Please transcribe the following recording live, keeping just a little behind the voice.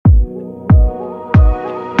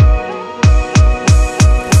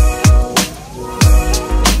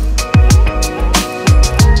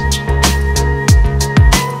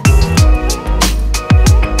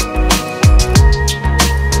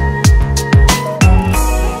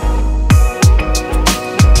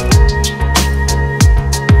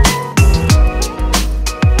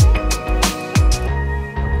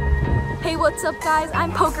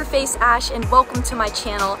PokerfaceAsh and welcome to my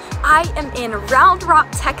channel. I am in Round Rock,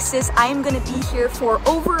 Texas. I am going to be here for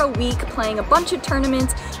over a week playing a bunch of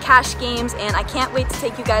tournaments, cash games, and I can't wait to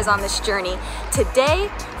take you guys on this journey. Today,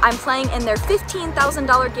 I'm playing in their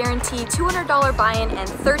 $15,000 guarantee, $200 buy-in, and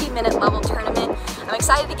 30-minute level tournament. I'm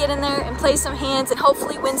excited to get in there and play some hands and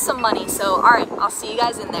hopefully win some money. So, alright, I'll see you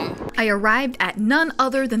guys in there. I arrived at none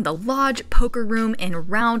other than the Lodge Poker Room in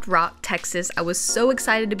Round Rock, Texas. I was so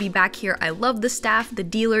excited to be back here. I love the staff, the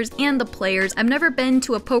dealers, and the players. I've never been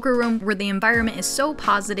to a poker room where the environment is so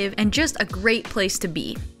positive and just a great place to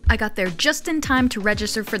be. I got there just in time to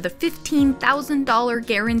register for the $15,000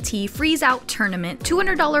 guarantee freeze-out tournament,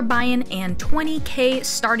 $200 buy-in, and $20K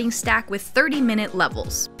starting stack with 30-minute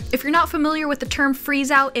levels. If you're not familiar with the term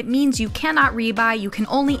freeze-out, it means you cannot rebuy, you can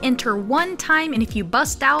only enter one time, and if you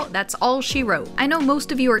bust out, that's all she wrote. I know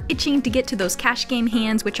most of you are itching to get to those cash game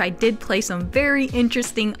hands, which I did play some very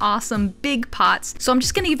interesting, awesome, big pots, so I'm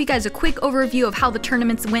just gonna give you guys a quick overview of how the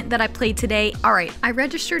tournaments went that I played today. Alright, I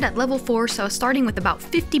registered at level 4, so I was starting with about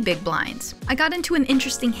 50 big blinds. I got into an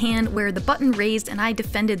interesting hand where the button raised and I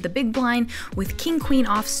defended the big blind with king-queen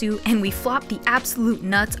offsuit, and we flopped the absolute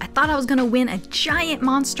nuts. I thought I was gonna win a giant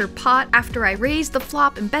monster pot after I raised the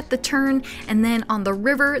flop and bet the turn, and then on the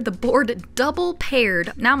river the board double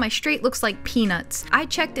paired. Now my straight looks like peanuts. I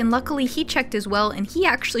checked and luckily he checked as well, and he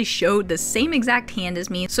actually showed the same exact hand as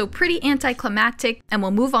me, so pretty anticlimactic, and we'll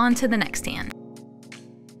move on to the next hand.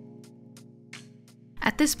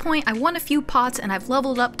 At this point, I won a few pots and I've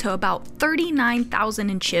leveled up to about 39,000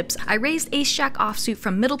 in chips. I raised ace-jack offsuit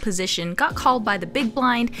from middle position, got called by the big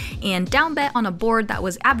blind, and down bet on a board that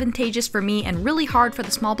was advantageous for me and really hard for the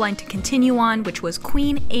small blind to continue on, which was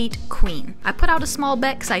queen 8 queen. I put out a small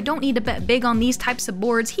bet because I don't need to bet big on these types of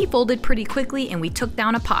boards. He folded pretty quickly and we took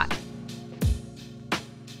down a pot.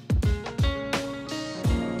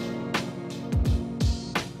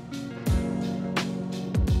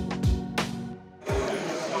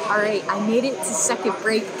 Alright, I made it to second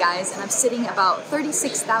break, guys, and I'm sitting about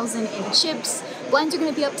 36,000 in chips. Blinds are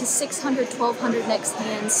going to be up to 600, 1,200 next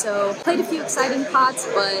hand, so played a few exciting pots,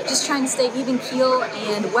 but just trying to stay even keel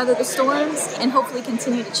and weather the storms and hopefully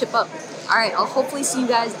continue to chip up. Alright, I'll hopefully see you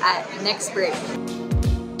guys at next break.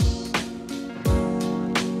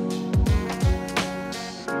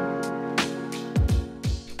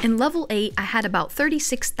 In level 8, I had about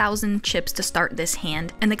 36,000 chips to start this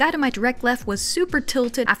hand, and the guy to my direct left was super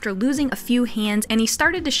tilted after losing a few hands, and he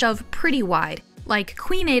started to shove pretty wide, like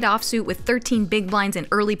queen 8 offsuit with 13 big blinds in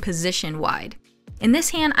early position wide. In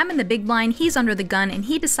this hand, I'm in the big blind, he's under the gun, and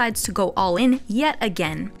he decides to go all in yet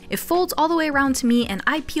again. It folds all the way around to me, and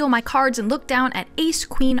I peel my cards and look down at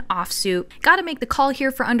ace-queen offsuit. Gotta make the call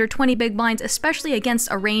here for under 20 big blinds, especially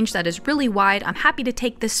against a range that is really wide. I'm happy to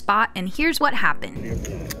take this spot, and here's what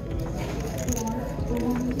happened.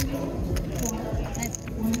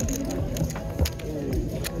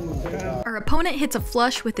 Our opponent hits a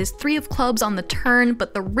flush with his 3 of clubs on the turn,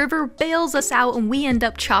 but the river bails us out and we end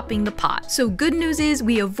up chopping the pot. So good news is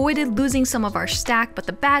we avoided losing some of our stack, but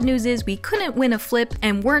the bad news is we couldn't win a flip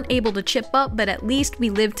and weren't able to chip up, but at least we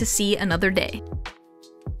lived to see another day.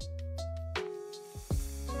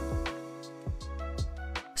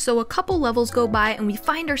 So a couple levels go by and we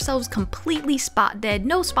find ourselves completely spot dead,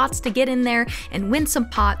 no spots to get in there and win some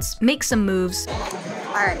pots, make some moves.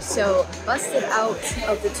 Alright, so busted out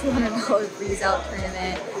of the $200 freeze out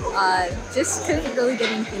tournament, just couldn't really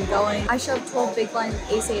get anything going. I shoved 12 big blinds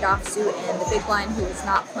with ace-8 offsuit, and the big blind, who was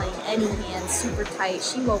not playing any hands, super tight,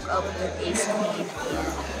 she woke up with ace-queen,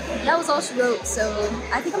 and that was all she wrote. So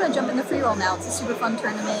I think I'm going to jump in the free roll now. It's a super fun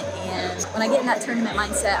tournament, and when I get in that tournament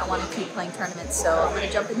mindset, I want to keep playing tournaments, so I'm going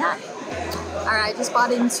to jump in that. Alright, I just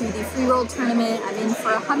bought into the free roll tournament. I'm in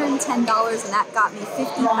for $110 and that got me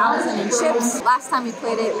 50,000 in chips. Last time we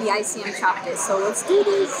played it, we ICM chopped it, so let's do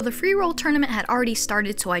this. The free roll tournament had already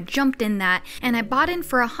started, so I jumped in that and I bought in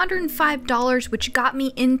for $105, which got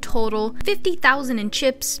me in total 50,000 in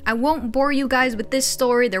chips. I won't bore you guys with this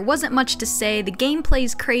story. There wasn't much to say. The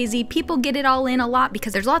gameplay's crazy. People get it all in a lot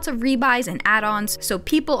because there's lots of rebuys and add-ons, so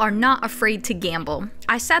people are not afraid to gamble.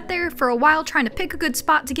 I sat there for a while trying to pick a good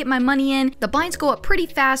spot to get my money in. The blinds go up pretty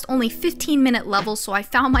fast, only 15-minute levels, so I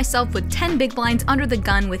found myself with 10 big blinds under the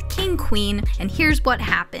gun with king queen, and here's what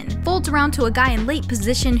happened. Folds around to a guy in late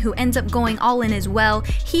position who ends up going all in as well.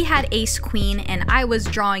 He had ace queen, and I was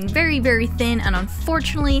drawing very, very thin, and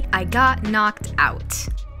unfortunately, I got knocked out.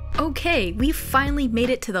 Okay, we finally made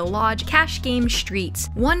it to the Lodge cash game streets.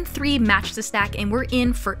 1-3 matched the stack and we're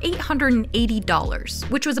in for $880,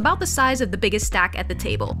 which was about the size of the biggest stack at the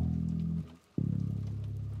table.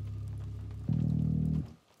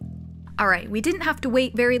 Alright, we didn't have to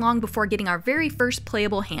wait very long before getting our very first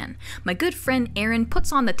playable hand. My good friend Aaron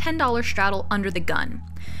puts on the $10 straddle under the gun.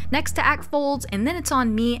 Next to act folds, and then it's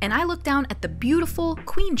on me, and I look down at the beautiful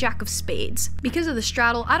Queen Jack of Spades. Because of the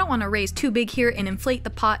straddle, I don't want to raise too big here and inflate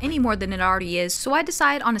the pot any more than it already is, so I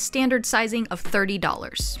decide on a standard sizing of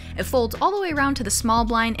 $30. It folds all the way around to the small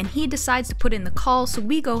blind, and he decides to put in the call, so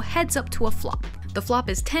we go heads up to a flop. The flop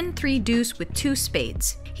is 10-3 deuce with 2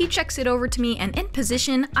 spades. He checks it over to me, and in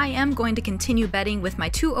position, I am going to continue betting with my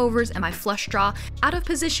 2 overs and my flush draw. Out of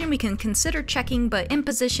position, we can consider checking, but in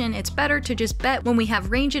position, it's better to just bet when we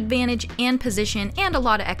have range advantage and position and a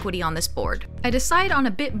lot of equity on this board. I decide on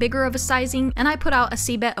a bit bigger of a sizing, and I put out a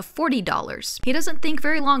c-bet of $40. He doesn't think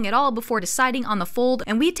very long at all before deciding on the fold,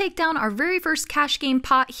 and we take down our very first cash game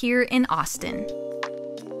pot here in Austin.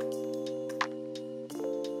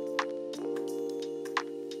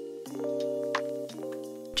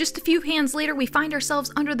 Just a few hands later, we find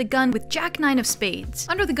ourselves under the gun with Jack-9 of spades.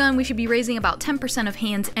 Under the gun, we should be raising about 10% of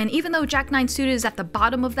hands, and even though Jack-9 suited is at the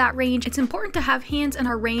bottom of that range, it's important to have hands in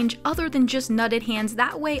our range other than just nutted hands.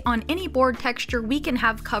 That way, on any board texture, we can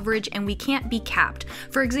have coverage and we can't be capped.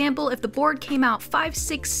 For example, if the board came out 5,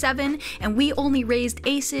 6, 7, and we only raised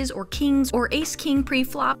aces or kings or ace-king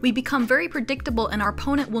pre-flop, we become very predictable and our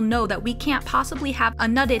opponent will know that we can't possibly have a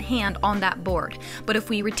nutted hand on that board. But if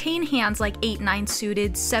we retain hands like 8-9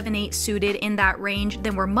 suited, 7-8 suited in that range,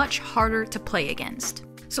 then we're much harder to play against.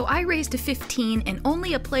 So I raised to 15 and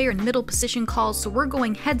only a player in middle position calls, so we're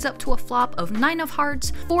going heads up to a flop of 9 of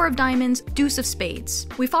hearts, 4 of diamonds, deuce of spades.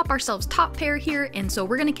 We flop ourselves top pair here, and so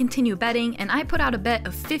we're going to continue betting, and I put out a bet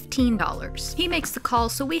of $15. He makes the call,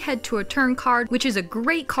 so we head to a turn card, which is a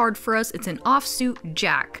great card for us. It's an offsuit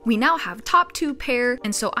jack. We now have top 2 pair,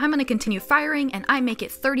 and so I'm going to continue firing, and I make it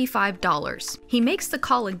 $35. He makes the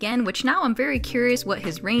call again, which now I'm very curious what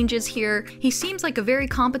his range is here. He seems like a very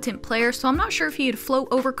competent player, so I'm not sure if he'd float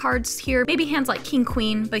over cards here, maybe hands like king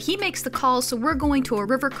queen, but he makes the call, so we're going to a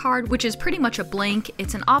river card, which is pretty much a blank.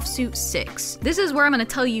 It's an offsuit 6. This is where I'm going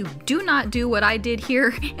to tell you, do not do what I did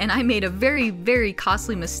here, and I made a very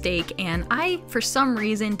costly mistake, and I for some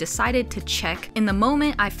reason decided to check. In the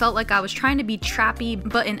moment I felt like I was trying to be trappy,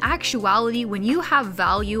 but in actuality, when you have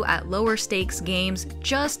value at lower stakes games,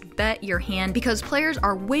 just bet your hand, because players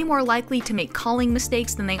are way more likely to make calling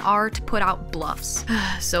mistakes than they are to put out bluffs.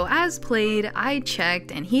 So as played, I checked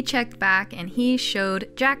and he checked back and he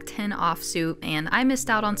showed Jack-10 offsuit, and I missed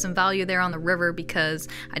out on some value there on the river because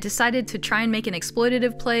I decided to try and make an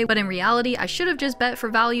exploitative play, but in reality I should have just bet for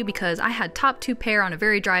value because I had top 2 pair on a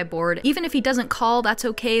very dry board. Even if he doesn't call, that's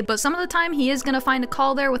okay, but some of the time he is going to find a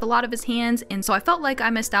call there with a lot of his hands, and so I felt like I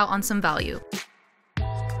missed out on some value.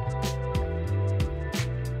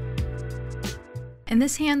 In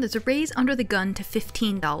this hand, there's a raise under the gun to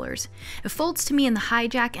 $15. It folds to me in the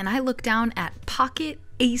hijack, and I look down at pocket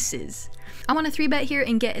aces. I want to 3-bet here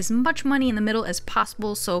and get as much money in the middle as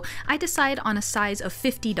possible, so I decide on a size of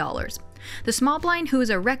 $50. The small blind, who is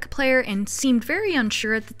a rec player and seemed very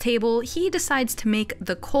unsure at the table, he decides to make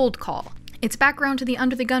the cold call. It's back around to the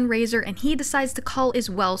under the gun raiser, and he decides to call as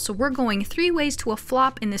well, so we're going 3 ways to a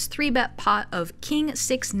flop in this 3-bet pot of king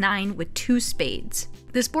 6-9 with 2 spades.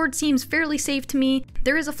 This board seems fairly safe to me.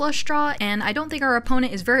 There is a flush draw, and I don't think our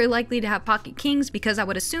opponent is very likely to have pocket kings because I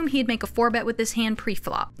would assume he'd make a 4-bet with this hand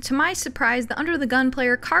pre-flop. To my surprise, the under the gun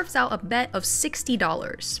player carves out a bet of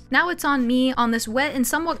 $60. Now it's on me. On this wet and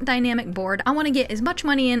somewhat dynamic board, I want to get as much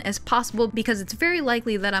money in as possible because it's very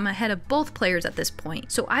likely that I'm ahead of both players at this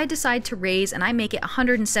point. So I decide to raise and I make it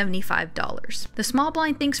 $175. The small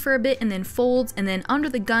blind thinks for a bit and then folds, and then under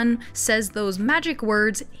the gun says those magic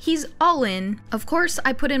words, he's all in. Of course,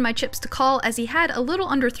 I put in my chips to call as he had a little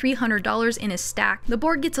under $300 in his stack. The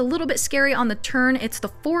board gets a little bit scary on the turn. It's the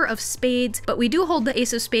 4 of spades, but we do hold the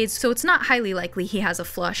ace of spades, so it's not highly likely he has a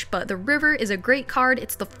flush, but the river is a great card.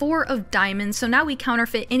 It's the 4 of diamonds, so now we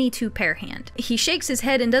counterfeit any 2-pair hand. He shakes his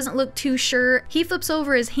head and doesn't look too sure. He flips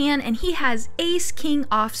over his hand and he has ace-king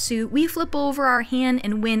offsuit. We flip over our hand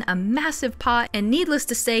and win a massive pot, and needless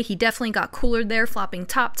to say, he definitely got cooler there, flopping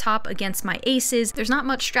top against my aces. There's not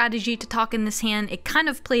much strategy to talk in this hand. It kind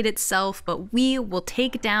of played itself, but we will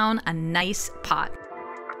take down a nice pot.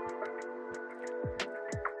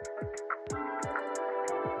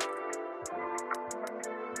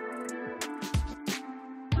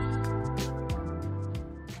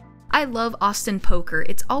 I love Austin Poker.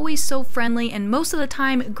 It's always so friendly and most of the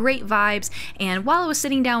time great vibes. And while I was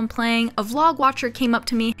sitting down playing, a vlog watcher came up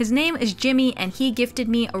to me. His name is Jimmy and he gifted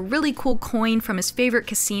me a really cool coin from his favorite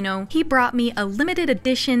casino. He brought me a limited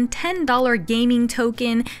edition $10 gaming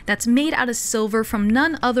token that's made out of silver from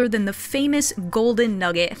none other than the famous Golden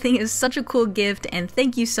Nugget. I think it's such a cool gift and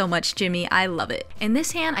thank you so much, Jimmy. I love it. In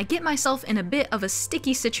this hand, I get myself in a bit of a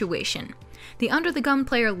sticky situation. The under the gun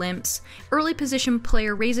player limps, early position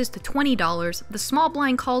player raises to $20, the small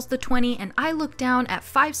blind calls the 20, and I look down at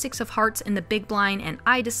 5-6 of hearts in the big blind and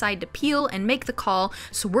I decide to peel and make the call,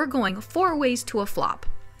 so we're going 4 ways to a flop.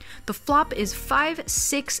 The flop is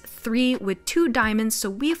 5-6-3 with 2 diamonds, so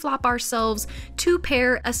we flop ourselves 2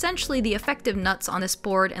 pair, essentially the effective nuts on this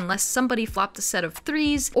board unless somebody flopped a set of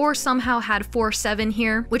 3s or somehow had 4-7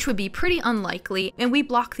 here, which would be pretty unlikely, and we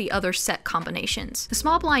block the other set combinations. The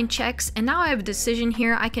small blind checks, and now I have a decision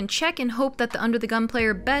here. I can check and hope that the under the gun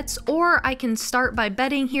player bets, or I can start by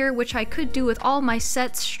betting here, which I could do with all my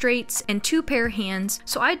sets, straights, and 2 pair hands.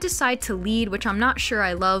 So I decide to lead, which I'm not sure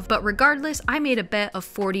I love, but regardless, I made a bet of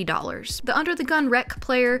 $40. The under the gun rec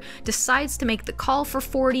player decides to make the call for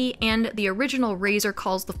 40 and the original raiser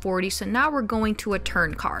calls the 40, so now we're going to a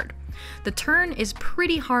turn card. The turn is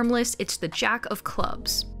pretty harmless, it's the jack of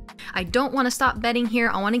clubs. I don't want to stop betting here.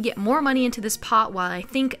 I want to get more money into this pot while I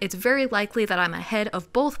think it's very likely that I'm ahead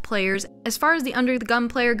of both players. As far as the under the gun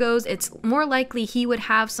player goes, it's more likely he would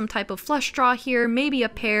have some type of flush draw here, maybe a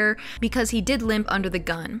pair, because he did limp under the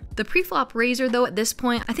gun. The pre-flop raiser though, at this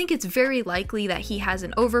point, I think it's very likely that he has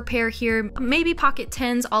an overpair here, maybe pocket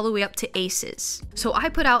 10s all the way up to aces. So I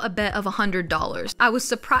put out a bet of $100. I was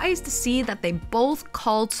surprised to see that they both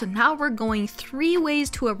called, so now we're going 3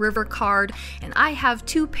 ways to a river card, and I have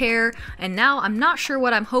 2 pairs. And now I'm not sure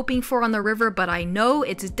what I'm hoping for on the river, but I know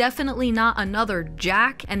it's definitely not another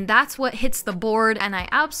jack, and that's what hits the board, and I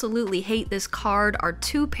absolutely hate this card. Our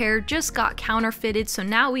 2 pair just got counterfeited, so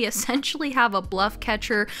now we essentially have a bluff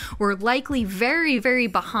catcher. We're likely very, very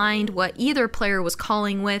behind what either player was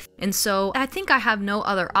calling with, and so I think I have no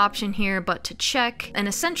other option here but to check and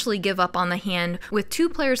essentially give up on the hand. With 2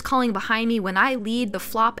 players calling behind me, when I lead the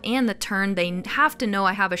flop and the turn, they have to know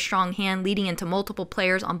I have a strong hand leading into multiple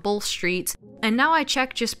players on both streets, and now I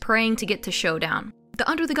check just praying to get to showdown. The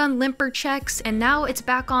under the gun limper checks, and now it's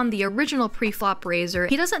back on the original pre-flop raiser.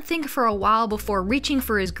 He doesn't think for a while before reaching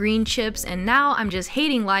for his green chips, and now I'm just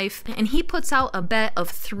hating life, and he puts out a bet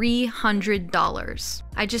of $300.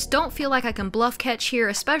 I just don't feel like I can bluff catch here,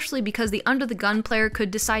 especially because the under the gun player could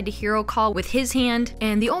decide to hero call with his hand,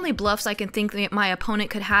 and the only bluffs I can think that my opponent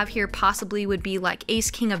could have here possibly would be like ace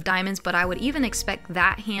king of diamonds, but I would even expect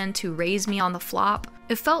that hand to raise me on the flop.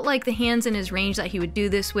 It felt like the hands in his range that he would do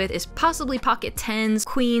this with is possibly pocket 10s,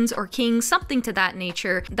 queens, or kings, something to that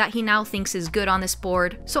nature that he now thinks is good on this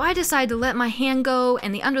board. So I decide to let my hand go,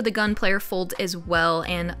 and the under the gun player folds as well,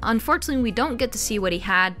 and unfortunately we don't get to see what he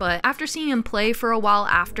had, but after seeing him play for a while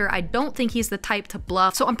after, I don't think he's the type to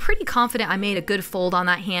bluff, so I'm pretty confident I made a good fold on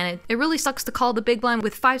that hand. It really sucks to call the big blind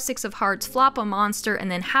with 5-6 of hearts, flop a monster,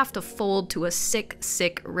 and then have to fold to a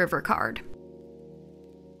sick river card.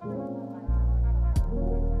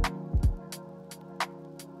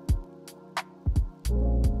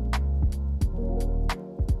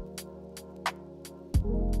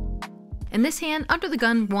 In this hand, under the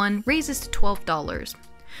gun 1 raises to $12.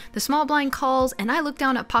 The small blind calls, and I look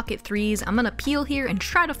down at pocket 3s. I'm gonna peel here and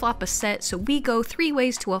try to flop a set, so we go 3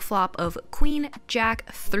 ways to a flop of queen, jack,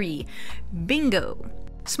 3. Bingo!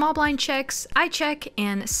 Small blind checks, I check,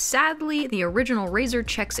 and sadly the original raiser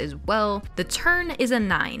checks as well. The turn is a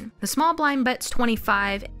 9. The small blind bets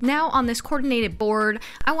 25. Now on this coordinated board,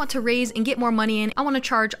 I want to raise and get more money in. I want to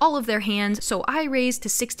charge all of their hands, so I raise to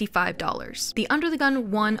 $65. The under the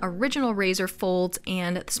gun 1 original raiser folds,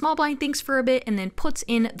 and the small blind thinks for a bit and then puts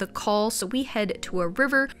in the call, so we head to a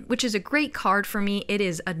river, which is a great card for me. It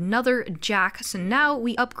is another jack, so now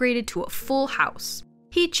we upgraded to a full house.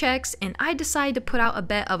 He checks, and I decide to put out a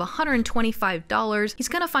bet of $125. He's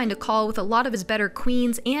gonna find a call with a lot of his better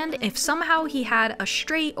queens, and if somehow he had a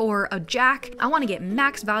straight or a jack, I want to get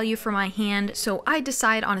max value for my hand, so I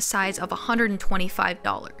decide on a size of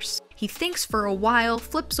 $125. He thinks for a while,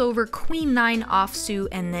 flips over queen 9 offsuit,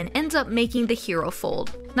 and then ends up making the hero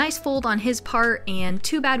fold. Nice fold on his part, and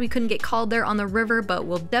too bad we couldn't get called there on the river, but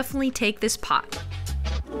we'll definitely take this pot.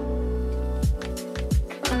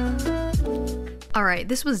 Alright,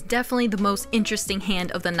 this was definitely the most interesting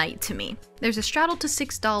hand of the night to me. There's a straddle to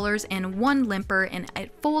 $6 and 1 limper, and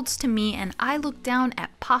it folds to me, and I look down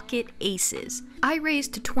at pocket aces. I raise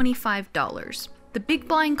to $25. The big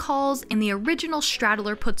blind calls, and the original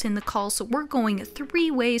straddler puts in the call, so we're going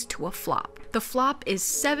 3 ways to a flop. The flop is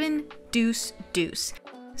 7 deuce deuce.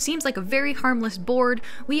 Seems like a very harmless board.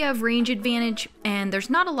 We have range advantage, and there's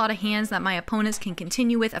not a lot of hands that my opponents can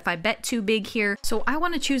continue with if I bet too big here, so I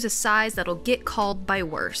want to choose a size that'll get called by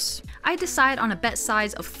worse. I decide on a bet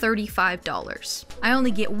size of $35. I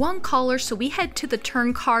only get one caller, so we head to the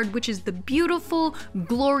turn card, which is the beautiful,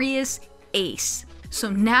 glorious ace. So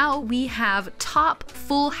now we have top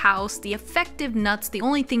full house, the effective nuts. The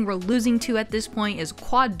only thing we're losing to at this point is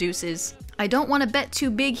quad deuces. I don't want to bet too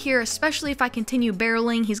big here, especially if I continue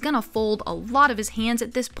barreling. He's gonna fold a lot of his hands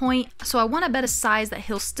at this point, so I want to bet a size that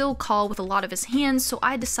he'll still call with a lot of his hands, so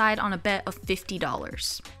I decide on a bet of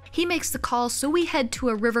 $50. He makes the call, so we head to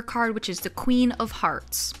a river card, which is the Queen of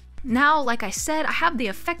Hearts. Now, like I said, I have the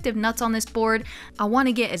effective nuts on this board. I want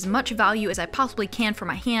to get as much value as I possibly can for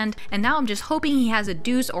my hand, and now I'm just hoping he has a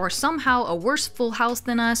deuce or somehow a worse full house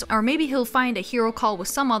than us, or maybe he'll find a hero call with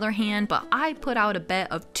some other hand, but I put out a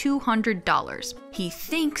bet of $200. He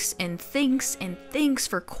thinks and thinks and thinks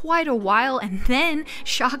for quite a while, and then,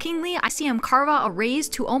 shockingly, I see him carve out a raise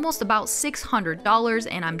to almost about $600,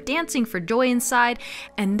 and I'm dancing for joy inside,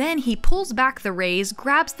 and then he pulls back the raise,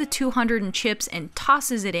 grabs the 200 and chips, and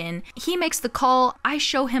tosses it in. He makes the call. I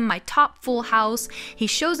show him my top full house. He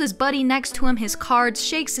shows his buddy next to him his cards,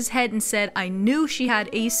 shakes his head and said, "I knew she had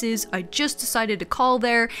aces. I just decided to call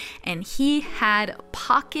there," and he had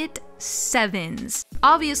pocket sevens.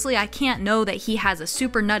 Obviously, I can't know that he has a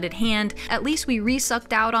super nutted hand. At least we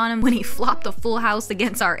re-sucked out on him when he flopped a full house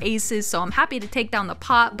against our aces, so I'm happy to take down the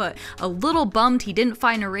pot, but a little bummed he didn't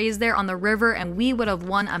find a raise there on the river, and we would have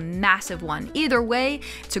won a massive one. Either way,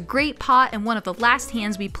 it's a great pot and one of the last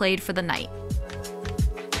hands we played for the night.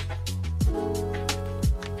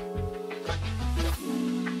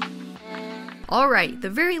 Alright, the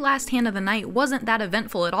very last hand of the night wasn't that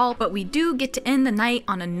eventful at all, but we do get to end the night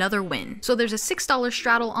on another win. So there's a $6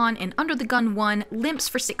 straddle on, and under the gun one, limps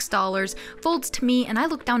for $6, folds to me, and I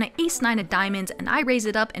look down at ace-9 of diamonds, and I raise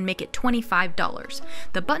it up and make it $25.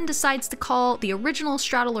 The button decides to call, the original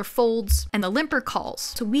straddler folds, and the limper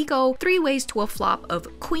calls. So we go 3 ways to a flop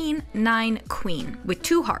of queen, 9, queen, with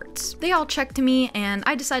 2 hearts. They all check to me, and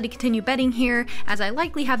I decide to continue betting here, as I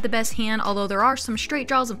likely have the best hand, although there are some straight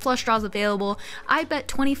draws and flush draws available. I bet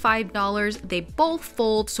 $25, they both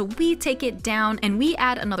fold, so we take it down and we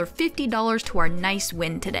add another $50 to our nice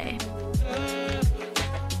win today.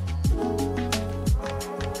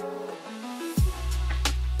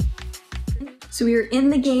 So we were in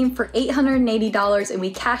the game for $880 and we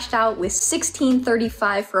cashed out with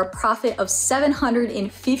 $16.35 for a profit of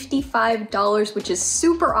 $755, which is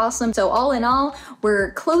super awesome. So all in all,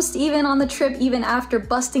 we're close to even on the trip, even after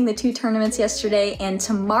busting the 2 tournaments yesterday. And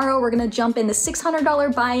tomorrow we're gonna jump in the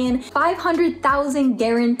 $600 buy-in, 500,000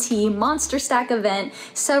 guarantee monster stack event,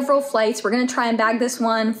 several flights. We're gonna try and bag this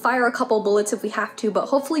one, fire a couple bullets if we have to, but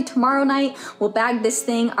hopefully tomorrow night we'll bag this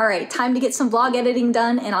thing. All right, time to get some vlog editing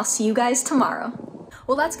done, and I'll see you guys tomorrow.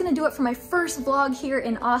 Well, that's gonna do it for my first vlog here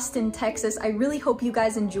in Austin, Texas. I really hope you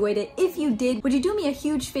guys enjoyed it. If you did, would you do me a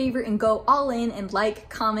huge favor and go all in and like,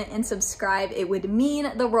 comment, and subscribe? It would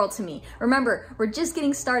mean the world to me. Remember, we're just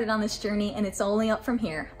getting started on this journey and it's only up from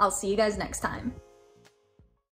here. I'll see you guys next time.